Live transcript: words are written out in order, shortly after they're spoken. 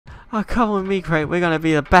Oh, come with me, Crate. We're gonna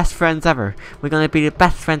be the best friends ever. We're gonna be the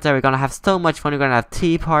best friends ever. We're gonna have so much fun. We're gonna have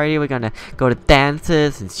tea party. We're gonna go to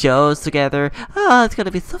dances and shows together. Oh, it's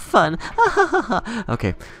gonna be so fun.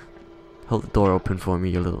 Okay. Hold the door open for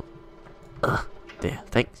me, you little... there,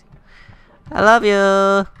 thanks. I love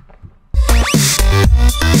you!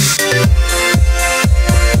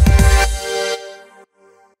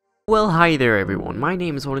 Well, hi there everyone, my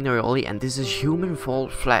name is OrdinaryOli and this is Human Fall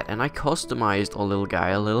Flat, and I customized our little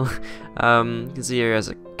guy a little. You can see here he has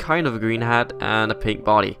a kind of a green hat and a pink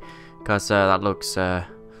body, because that looks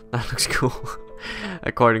cool,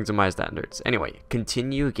 according to my standards. Anyway,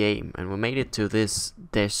 continue game, and we made it to this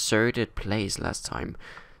deserted place last time.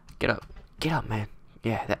 Get up man.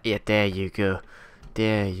 Yeah, yeah, there you go.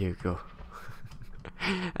 There you go.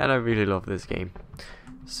 And I really love this game.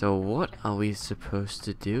 So what are we supposed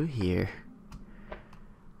to do here?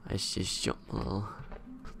 Let's just jump a little.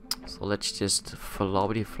 So let's just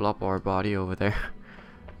floppity flop our body over there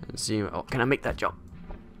and see. Oh, can I make that jump?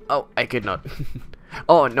 Oh, I could not.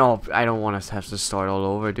 Oh no, I don't want to have to start all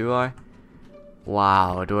over, do I?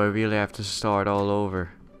 Wow, do I really have to start all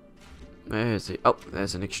over? Where is it? Oh,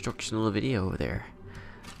 there's an instructional video over there.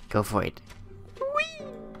 Go for it. Whee!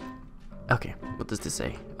 Okay, what does this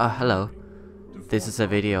say? Hello. This is a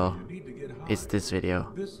video. It's this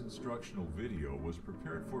video. This instructional video was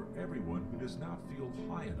prepared for everyone who does not feel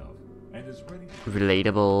high enough and is ready to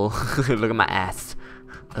relatable. Look at my ass.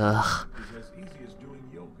 Ugh. It's as easy as doing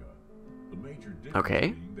yoga. The major difference Okay.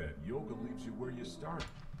 being that yoga leaves you where you started.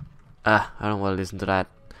 I don't want to listen to that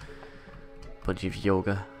bunch of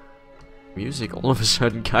yoga music all of a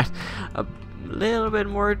sudden got a little bit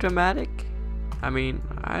more dramatic. I mean,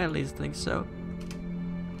 I at least think so.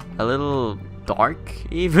 A little dark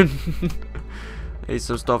even. There's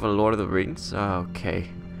some stuff in Lord of the Rings.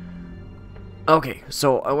 Okay,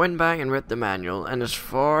 so I went back and read the manual, and as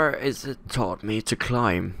far as it taught me to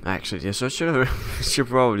climb, actually, so should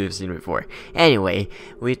probably have seen it before. Anyway,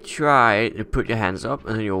 we try to put your hands up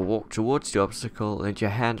and then you'll walk towards the obstacle and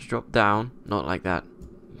your hands drop down, not like that,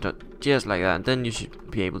 just like that, and then you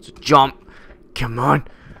should be able to jump. Come on,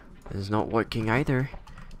 it's not working either.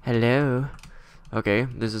 Hello. Okay,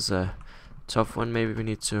 this is a tough one. Maybe we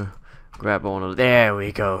need to grab on. There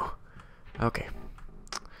we go. Okay.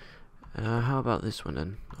 How about this one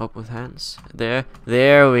then? Up with hands. There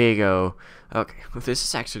we go. Okay, well, this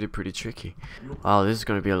is actually pretty tricky. Wow, this is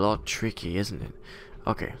gonna be a lot tricky, isn't it?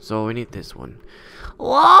 Okay, so we need this one.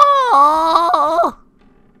 Whoa!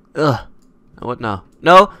 Ugh. What now?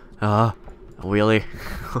 No. Wheelie.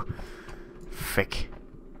 Frick.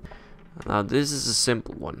 Now this is a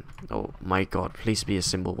simple one. Oh my god, please be a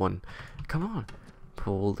simple one. Come on.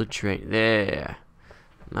 Pull the train. There.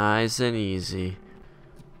 Nice and easy.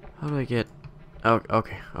 How do I get... Oh,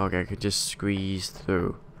 okay, I could just squeeze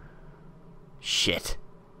through. Shit.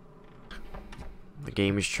 The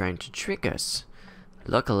game is trying to trick us.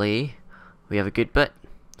 Luckily, we have a good butt,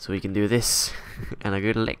 so we can do this. And a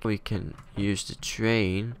good leg. We can use the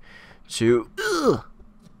train to... Ugh!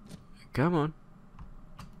 Come on.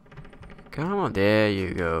 Come on, there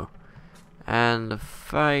you go. And the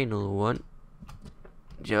final one.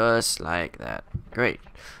 Just like that. Great.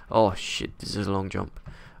 Oh shit, this is a long jump.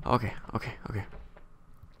 Okay.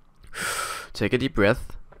 Take a deep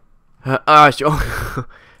breath. Sure.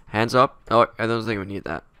 Hands up. Oh, I don't think we need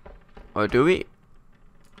that. Or do we?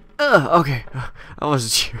 Okay. I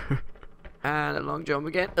wasn't sure. And a long jump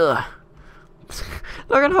again. Look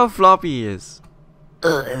at how floppy he is.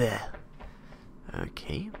 Okay.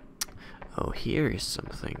 Oh, here is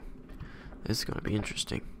something. This is gonna be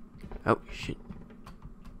interesting. Oh, shit.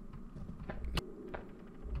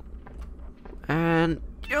 And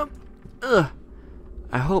jump.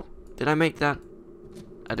 I hope. Did I make that?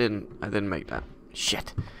 I didn't make that.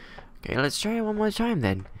 Shit. Okay, let's try it one more time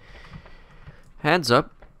then. Hands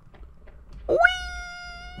up. Whee!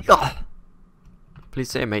 Oh. Please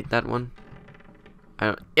say I made that one. I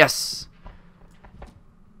don't. Yes.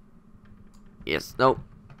 Yes. No.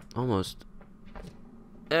 Almost.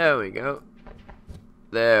 There we go.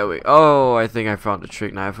 Oh, I think I found the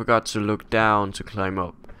trick now. I forgot to look down to climb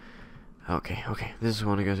up. Okay, this is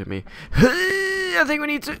one goes at me. I think we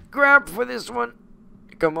need to grab for this one.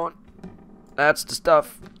 Come on. That's the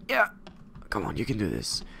stuff. Yeah. Come on, you can do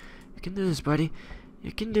this. You can do this, buddy.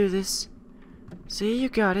 You can do this. See, you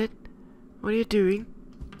got it. What are you doing?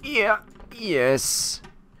 Yeah. Yes.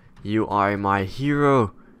 You are my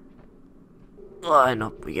hero. Oh, and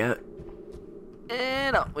up we go.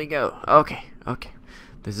 And up we go. Okay.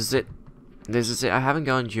 This is it. I haven't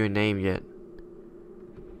gotten your name yet.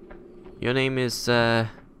 Your name is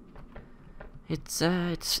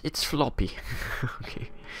it's Floppy.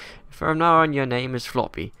 Okay. From now on, your name is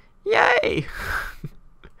Floppy. Yay!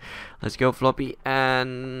 Let's go, Floppy.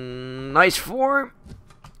 And nice form.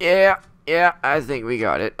 Yeah, I think we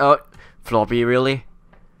got it. Oh, Floppy, really?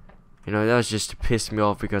 You know, that was just to piss me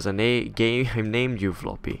off because I named you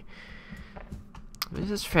Floppy. This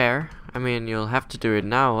is fair. I mean, you'll have to do it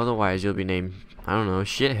now, otherwise you'll be named, I don't know,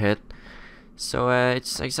 Shithead. So,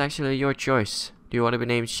 it's actually your choice. Do you want to be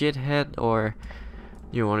named Shithead, or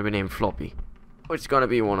do you want to be named Floppy? It's gonna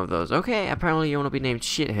be one of those. Okay, apparently you want to be named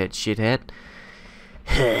Shithead.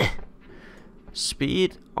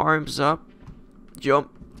 Speed, arms up,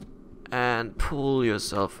 jump, and pull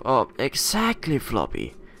yourself up. Exactly,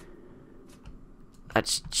 Floppy.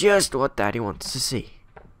 That's just what Daddy wants to see.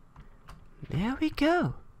 There we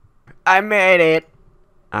go. I made it.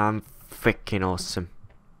 I'm freaking awesome.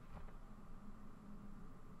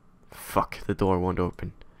 Fuck, the door won't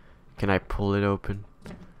open. Can I pull it open?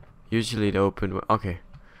 Usually it open. Okay.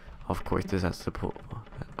 Of course this has to pull.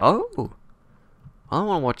 Oh! I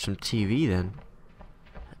want to watch some TV then.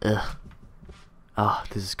 Ugh. Ah,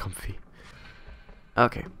 this is comfy.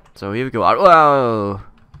 Okay, so here we go. Whoa!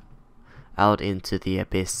 Out into the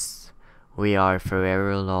abyss. We are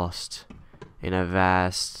forever lost in a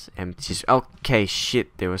vast empty. Okay,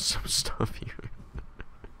 shit, there was some stuff here.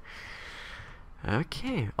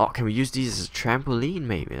 Okay. Oh, can we use these as a trampoline?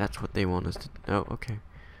 Maybe that's what they want us to. Oh, okay.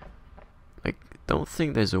 Like, don't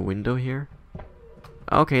think there's a window here.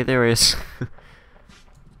 Okay, there is.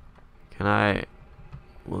 Can I?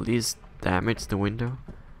 Will these damage the window?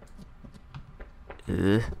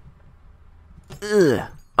 Ugh. Ugh.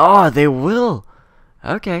 Oh, they will.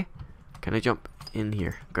 Okay. Can I jump in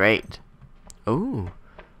here? Great. Oh,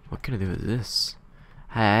 what can I do with this?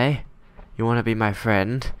 Hey, you wanna be my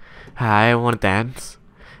friend? Hi, I wanna dance.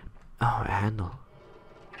 Oh, a handle.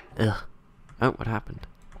 Ugh. Oh, what happened?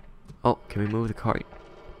 Oh, can we move the cart?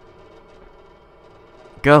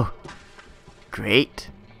 Go. Great.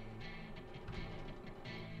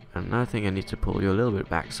 And I think I need to pull you a little bit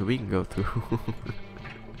back so we can go through.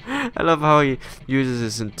 I love how he uses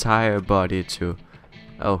his entire body to...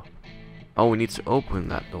 Oh. Oh, we need to open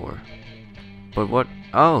that door. But what?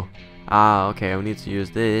 Oh. Ah, okay, I need to use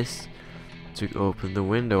this to open the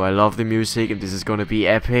window. I love the music and this is gonna be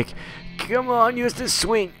epic. Come on, use the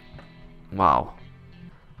swing. Wow.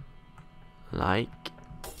 Like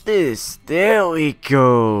this. There we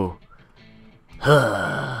go. Come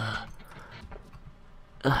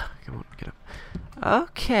on, get up.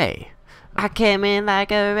 Okay. I came in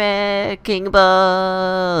like a wrecking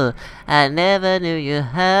ball. I never knew you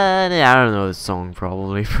had it. I don't know the song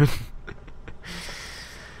probably.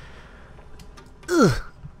 Ugh.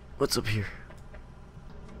 What's up here?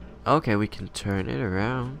 Okay, we can turn it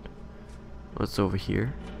around. What's over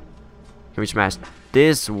here? Can we smash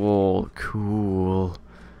this wall? Cool.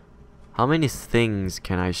 How many things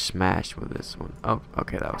can I smash with this one? Oh,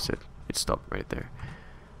 okay, that was it. It stopped right there.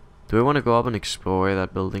 Do I want to go up and explore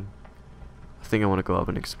that building? I think I want to go up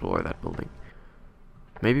and explore that building.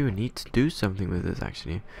 Maybe we need to do something with this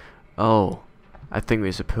actually. Oh, I think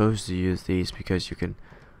we're supposed to use these because you can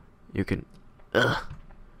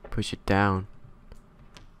push it down.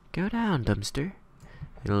 Go down, dumpster.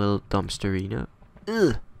 In a little dumpsterino.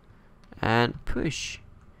 And push.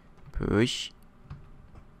 Push.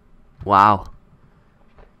 Wow.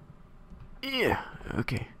 Yeah,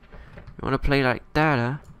 okay. You wanna play like that,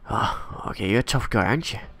 huh? Oh, okay, you're a tough guy,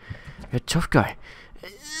 aren't you? You're a tough guy.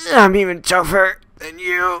 I'm even tougher than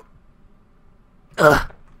you.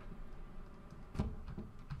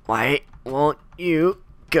 Why won't you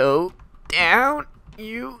go down,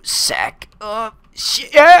 you sack of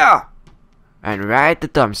shit? Yeah! And ride the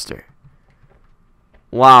dumpster.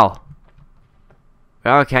 Wow.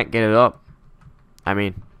 Well, I can't get it up. I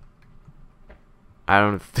mean, I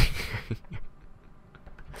don't think...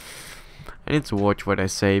 I need to watch what I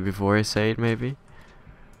say before I say it, maybe.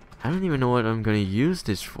 I don't even know what I'm gonna use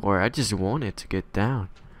this for. I just want it to get down.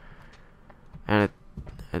 And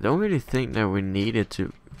I don't really think that we need it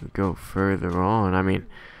to go further on. I mean,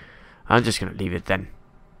 I'm just gonna leave it then.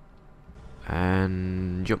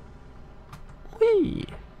 And jump. Whee!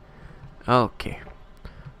 Okay.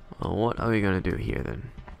 Well, what are we gonna do here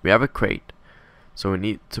then? We have a crate. So we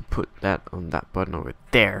need to put that on that button over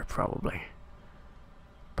there, probably.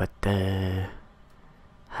 But,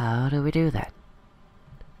 how do we do that?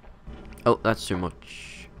 Oh, that's too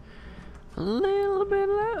much. A little bit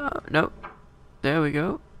low. No. There we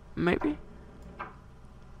go. Maybe.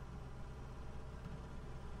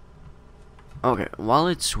 Okay, while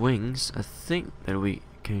it swings, I think that we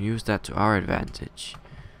can use that to our advantage.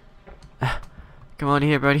 Come on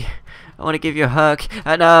here, buddy. I want to give you a hug.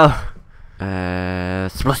 I know.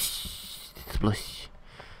 Smush.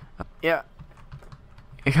 Yeah.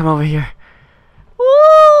 You come over here.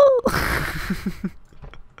 Woo!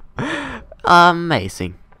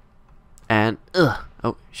 Amazing. And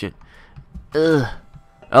oh shit.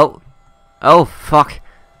 Oh. Oh fuck.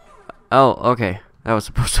 Oh, okay. That was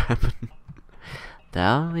supposed to happen.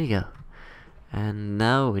 There we go. And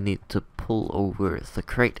now we need to pull over the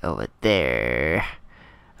crate over there.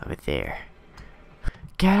 Over there.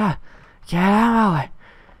 Get out! Get out of my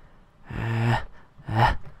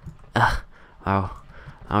way! Oh.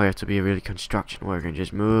 Now we have to be a really construction worker and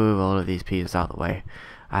just move all of these pieces out of the way.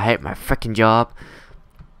 I hate my freaking job.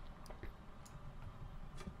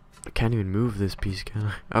 I can't even move this piece, can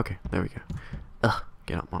I? Okay, there we go.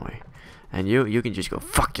 Get out my way. And you can just go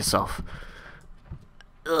fuck yourself.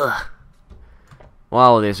 Ugh.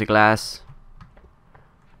 Wow, there's a glass.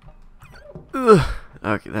 Ugh.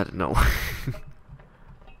 Okay, that no.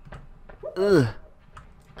 Ugh.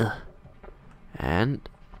 Ugh. And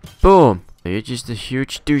boom. You're just a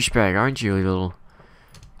huge douchebag, aren't you, little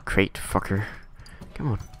crate fucker?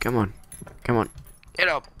 Come on, come on, come on. Get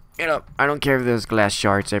up, get up. I don't care if there's glass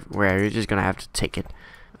shards everywhere. You're just gonna have to take it.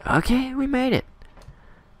 Okay, we made it.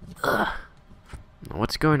 Ugh.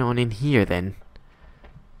 What's going on in here then?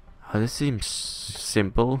 Oh, this seems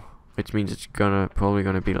simple, which means it's probably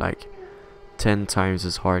gonna be like 10 times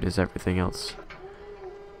as hard as everything else.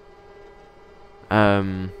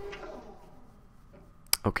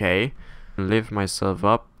 Okay. Lift myself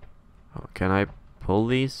up. Oh, can I pull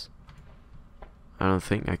these? I don't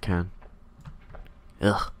think I can.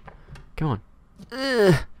 Ugh. Come on.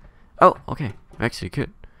 Ugh. Oh, okay. I actually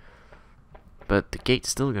could. But the gate's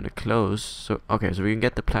still gonna close. So okay, so we can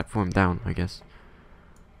get the platform down, I guess.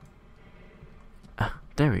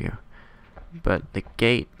 There we go. But the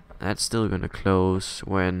gate, that's still gonna close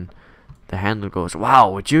when the handle goes.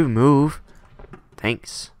 Wow, would you move?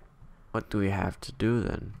 Thanks. What do we have to do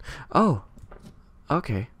then? Oh,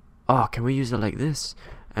 okay. Oh, can we use it like this?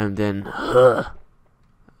 And then, oh,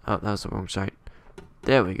 that was the wrong side.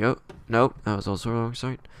 There we go. Nope, that was also the wrong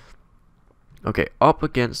side. Okay, up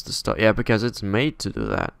against the stuff. Yeah, because it's made to do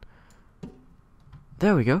that.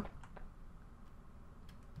 There we go.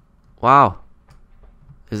 Wow.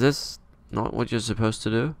 Is this not what you're supposed to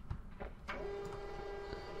do?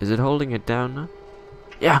 Is it holding it down now?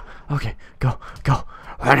 Yeah, okay, go, go.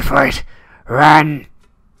 Run for it! Run!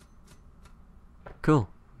 Cool,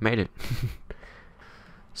 made it.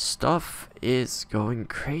 Stuff is going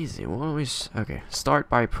crazy. What are we okay, start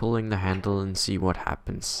by pulling the handle and see what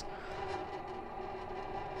happens.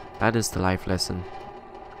 That is the life lesson.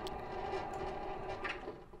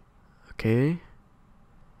 Okay.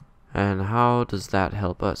 And how does that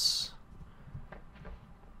help us?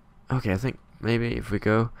 Okay, I think maybe if we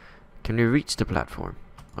go... Can we reach the platform?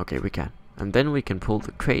 Okay, we can. And then we can pull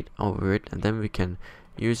the crate over it, and then we can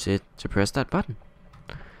use it to press that button.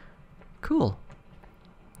 Cool.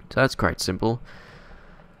 So that's quite simple.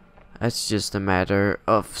 That's just a matter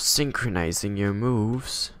of synchronizing your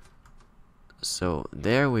moves. So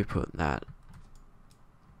there we put that.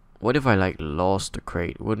 What if I like lost the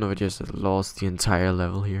crate? Wouldn't I just have lost the entire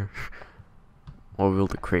level here? Or will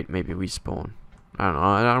the crate maybe respawn? I don't know.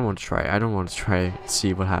 I don't want to try. I don't want to try and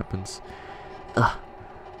see what happens. Ugh.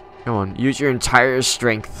 Come on, use your entire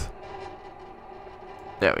strength.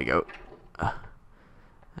 There we go.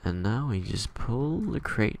 And now we just pull the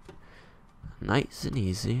crate nice and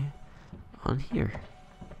easy on here.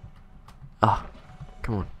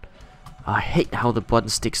 Come on. I hate how the button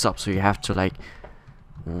sticks up, so you have to like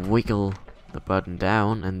wiggle the button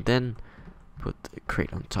down and then put the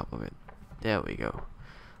crate on top of it. There we go.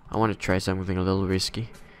 I want to try something a little risky.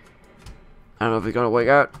 I don't know if it's gonna work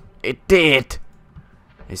out. It did!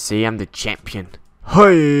 I see, I'm the champion.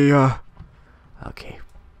 Hiya! Okay.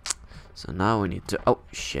 So now we need to... Oh,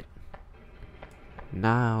 shit.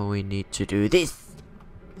 Now we need to do this.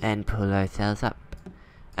 And pull ourselves up.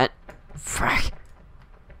 And... Frack!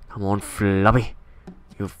 Come on, Floppy.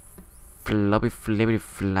 You floppy, flippity,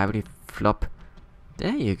 flappity, flop.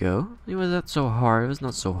 There you go. It was not so hard. It was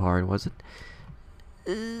not so hard, was it?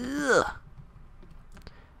 Ugh.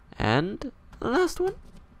 And the last one.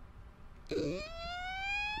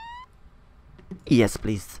 Yes,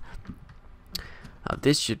 please. Oh,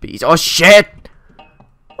 this should be easy. Oh, shit!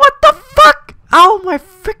 What the fuck? Ow, my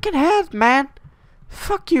freaking head, man.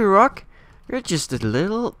 Fuck you, Rock. You're just a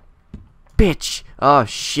little bitch. Oh,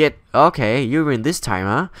 shit. Okay, you win this time,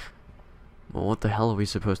 huh? Well, what the hell are we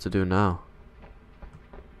supposed to do now?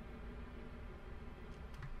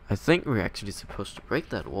 I think we're actually supposed to break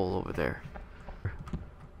that wall over there.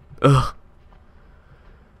 Ugh.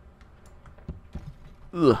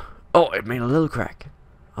 Ugh. Oh, it made a little crack.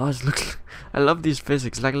 Oh, it looks. I love these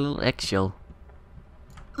physics, like a little eggshell.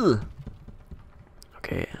 Ugh.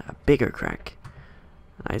 Okay, a bigger crack.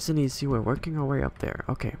 Nice and easy. We're working our way up there.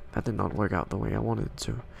 Okay, that did not work out the way I wanted it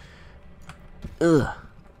to. Ugh.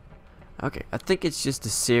 Okay, I think it's just a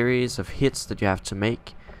series of hits that you have to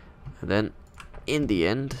make, and then in the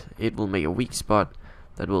end it will make a weak spot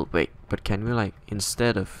that will break. But can we, like,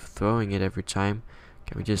 instead of throwing it every time,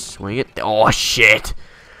 can we just swing it? Oh shit!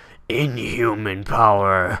 Inhuman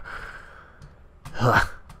power. Huh.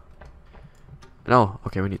 No,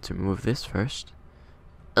 okay, we need to remove this first.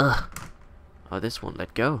 Ugh. Oh, this won't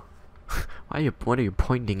let go. What are you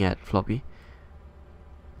pointing at, Floppy?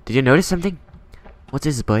 Did you notice something? What's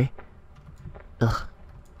this, boy? Ugh.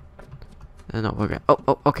 No, we're gonna.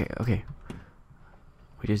 Oh, okay, okay.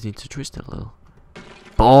 We just need to twist it a little.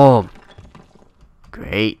 Boom!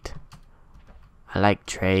 Great. I like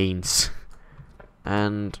trains.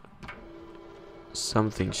 And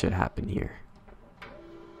something should happen here.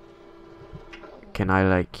 Can I,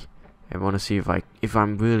 like, I want to see if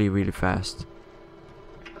I'm really fast.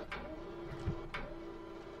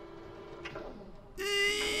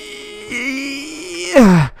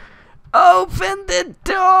 Open the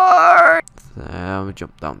door! I'm gonna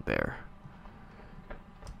jump down there.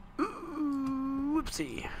 Ooh,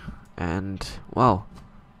 whoopsie. And wow,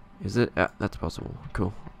 is it? That's possible.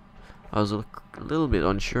 Cool. I was a little bit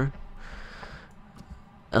unsure.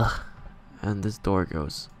 Ugh. And this door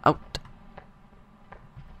goes out.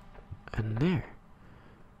 And there.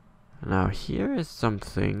 Now here is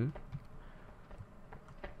something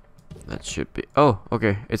that should be. Oh,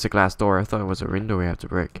 okay. It's a glass door. I thought it was a window we have to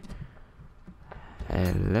break.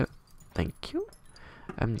 Hello. Thank you.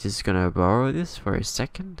 I'm just gonna borrow this for a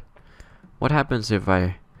second. What happens if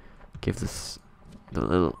I give this the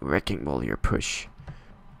little wrecking ball here push?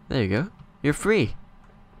 There you go. You're free.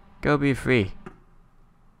 Go be free.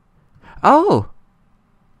 Oh!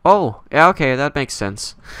 Oh, yeah, okay, that makes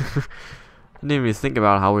sense. I didn't even think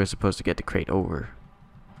about how we were supposed to get the crate over.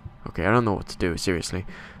 Okay, I don't know what to do, seriously.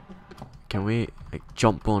 Can we, like,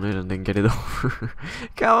 jump on it and then get it over?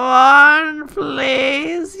 Come on,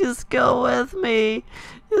 please, just go with me.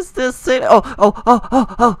 Is this it?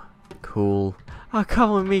 Oh. Cool. Oh,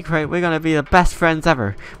 come with me, crate. We're gonna be the best friends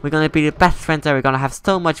ever. We're gonna have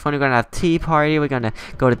so much fun. We're gonna have tea party. We're gonna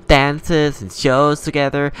go to dances and shows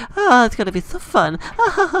together. Oh, it's gonna be so fun.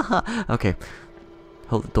 Okay.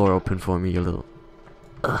 Hold the door open for me, you little.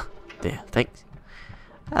 There. Thanks.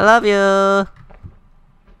 I love you.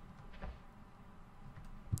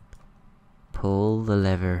 Pull the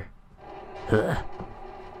lever. Are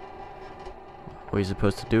we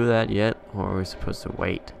supposed to do that yet, or are we supposed to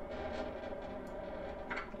wait?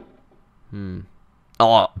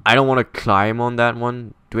 Oh, I don't want to climb on that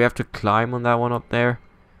one. Do we have to climb on that one up there?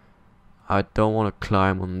 I don't want to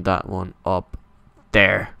climb on that one up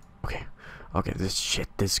there. Okay. Okay, this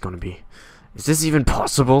is gonna be... Is this even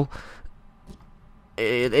possible?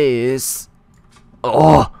 It is.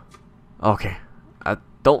 Oh! Okay. I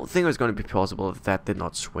don't think it's gonna be possible if that did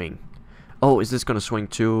not swing. Oh, is this gonna swing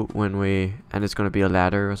too when we... And it's gonna be a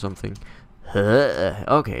ladder or something?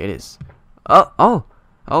 Okay, it is. Oh!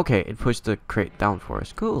 Okay, it pushed the crate down for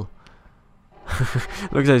us. Cool.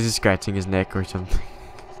 Looks like he's scratching his neck or something.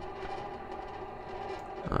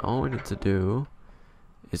 All we need to do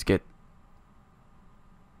is get...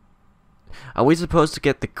 Are we supposed to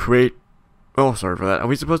get the crate... Oh, sorry for that. Are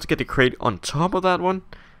we supposed to get the crate on top of that one?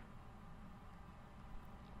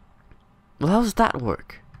 Well, how does that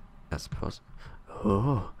work? That's supposed...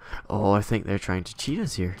 Oh, I think they're trying to cheat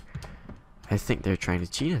us here.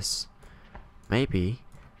 Maybe...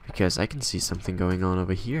 Because I can see something going on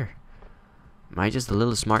over here. Am I just a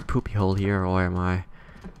little smart poopy hole here, or am I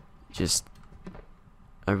just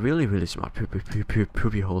a really smart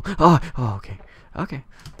poopy hole? Oh, okay. Okay.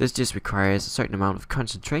 This just requires a certain amount of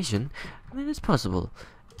concentration, and then it's possible.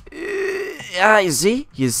 You see?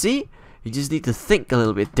 You just need to think a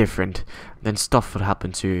little bit different, then stuff will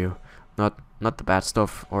happen to you. Not the bad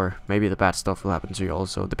stuff, or maybe the bad stuff will happen to you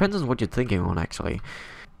also. Depends on what you're thinking on, actually.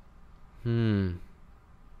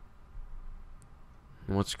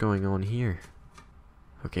 What's going on here?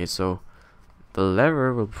 Okay, so the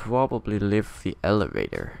lever will probably lift the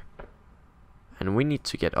elevator, and we need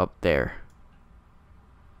to get up there.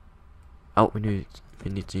 Oh, we need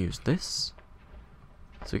to use this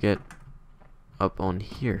to get up on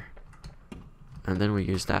here, and then we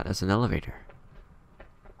use that as an elevator.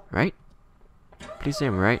 Right? Please say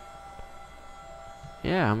I'm right.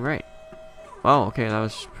 Yeah, I'm right. Oh, okay, that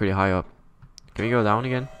was pretty high up. Can we go down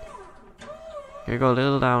again? Can we go a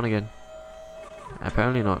little down again?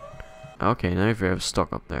 Apparently not. Okay, now we're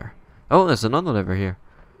stuck up there. Oh, there's another lever here.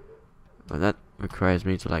 But that requires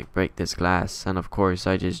me to like break this glass, and of course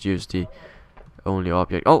I just use the only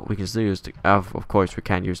object. Oh, we can still use the. Of course we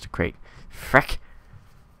can't use the crate. Frick!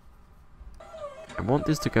 I want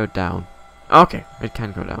this to go down. Okay, it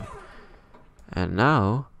can go down. And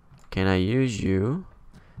now, can I use you?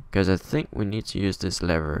 Because I think we need to use this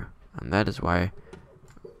lever, and that is why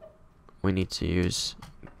we need to use.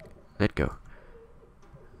 Let go.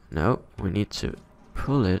 No, we need to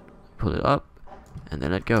pull it up, and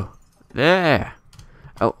then let go. There.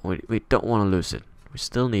 Oh, we don't want to lose it. We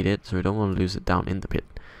still need it, so we don't want to lose it down in the pit.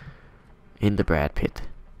 In the Brad pit.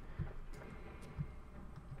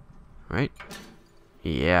 Right?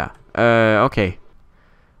 Yeah. Okay.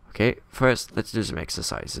 Okay, first let's do some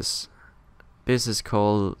exercises. This is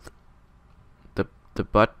called the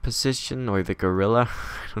butt position or the gorilla.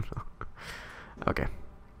 I don't know. Okay.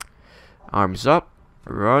 Arms up,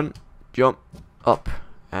 run, jump, up,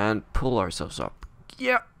 and pull ourselves up.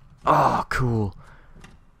 Yeah. Oh, cool.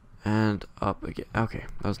 And up again. Okay,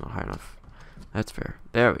 that was not high enough. That's fair.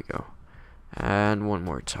 There we go. And one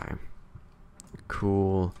more time.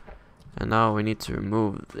 Cool. And now we need to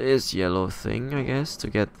remove this yellow thing, I guess, to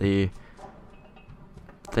get the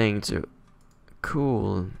thing to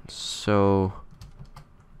cool. So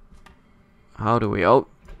how do we? Oh,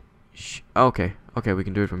 okay, okay, we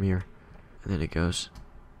can do it from here. And then it goes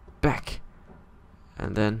back,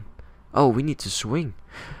 and then oh, we need to swing.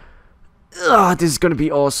 Ugh, this is gonna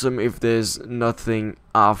be awesome if there's nothing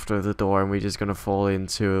after the door and we're just gonna fall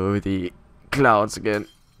into the clouds again.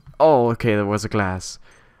 Oh, okay, there was a glass.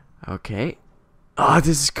 Okay. Oh,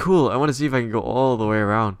 this is cool. I want to see if I can go all the way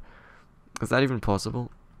around. Is that even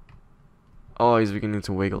possible? Oh, he's beginning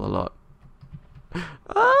to wiggle a lot.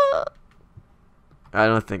 Ah! I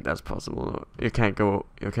don't think that's possible. You can't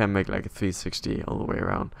make like a 360 all the way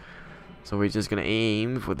around. So we're just gonna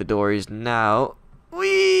aim for the doors now.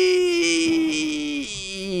 Whee!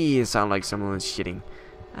 Sound like someone was shitting.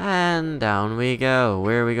 And down we go.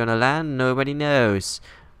 Where are we gonna land? Nobody knows.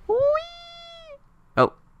 Whee!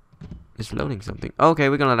 Oh, it's floating something. Okay,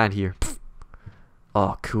 we're gonna land here.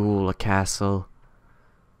 Oh, cool, a castle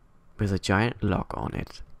with a giant lock on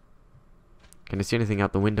it. Can I see anything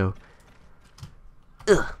out the window?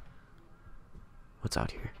 Ugh. What's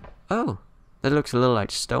out here? Oh, that looks a little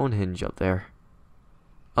like Stonehenge up there.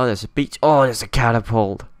 Oh, there's a beach. Oh, there's a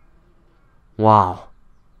catapult. Wow.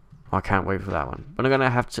 I can't wait for that one. But I'm gonna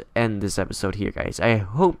have to end this episode here, guys. I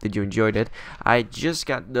hope that you enjoyed it. I just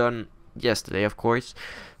got done yesterday, of course,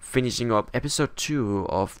 finishing up episode 2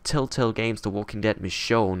 of Telltale Games The Walking Dead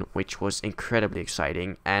Michonne, which was incredibly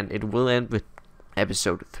exciting, and it will end with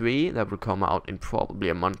episode 3 that will come out in probably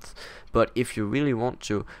a month. But if you really want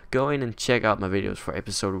to, go in and check out my videos for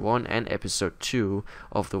episode 1 and episode 2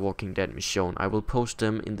 of The Walking Dead Michonne. I will post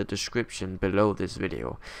them in the description below this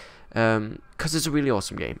video, because it's a really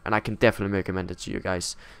awesome game and I can definitely recommend it to you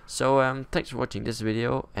guys. So thanks for watching this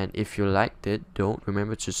video, and if you liked it, don't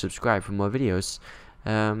remember to subscribe for more videos,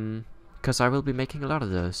 because I will be making a lot of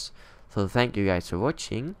those. So thank you guys for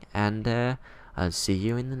watching, and I'll see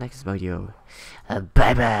you in the next video.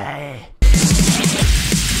 Bye bye.